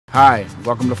Hi,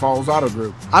 welcome to Falls Auto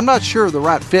Group. I'm not sure the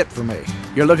right fit for me.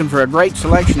 You're looking for a great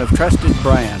selection of trusted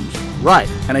brands. Right.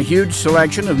 And a huge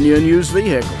selection of new and used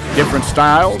vehicles, different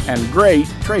styles, and great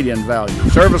trade-in value.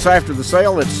 Service after the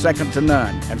sale that's second to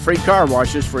none, and free car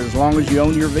washes for as long as you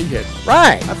own your vehicle.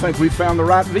 Right. I think we found the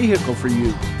right vehicle for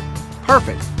you.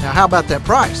 Perfect. Now how about that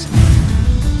price?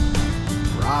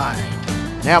 Right.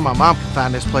 Now my mom can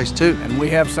find this place too. And we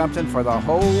have something for the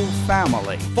whole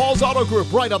family. Falls Auto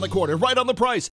Group, right on the corner, right on the price.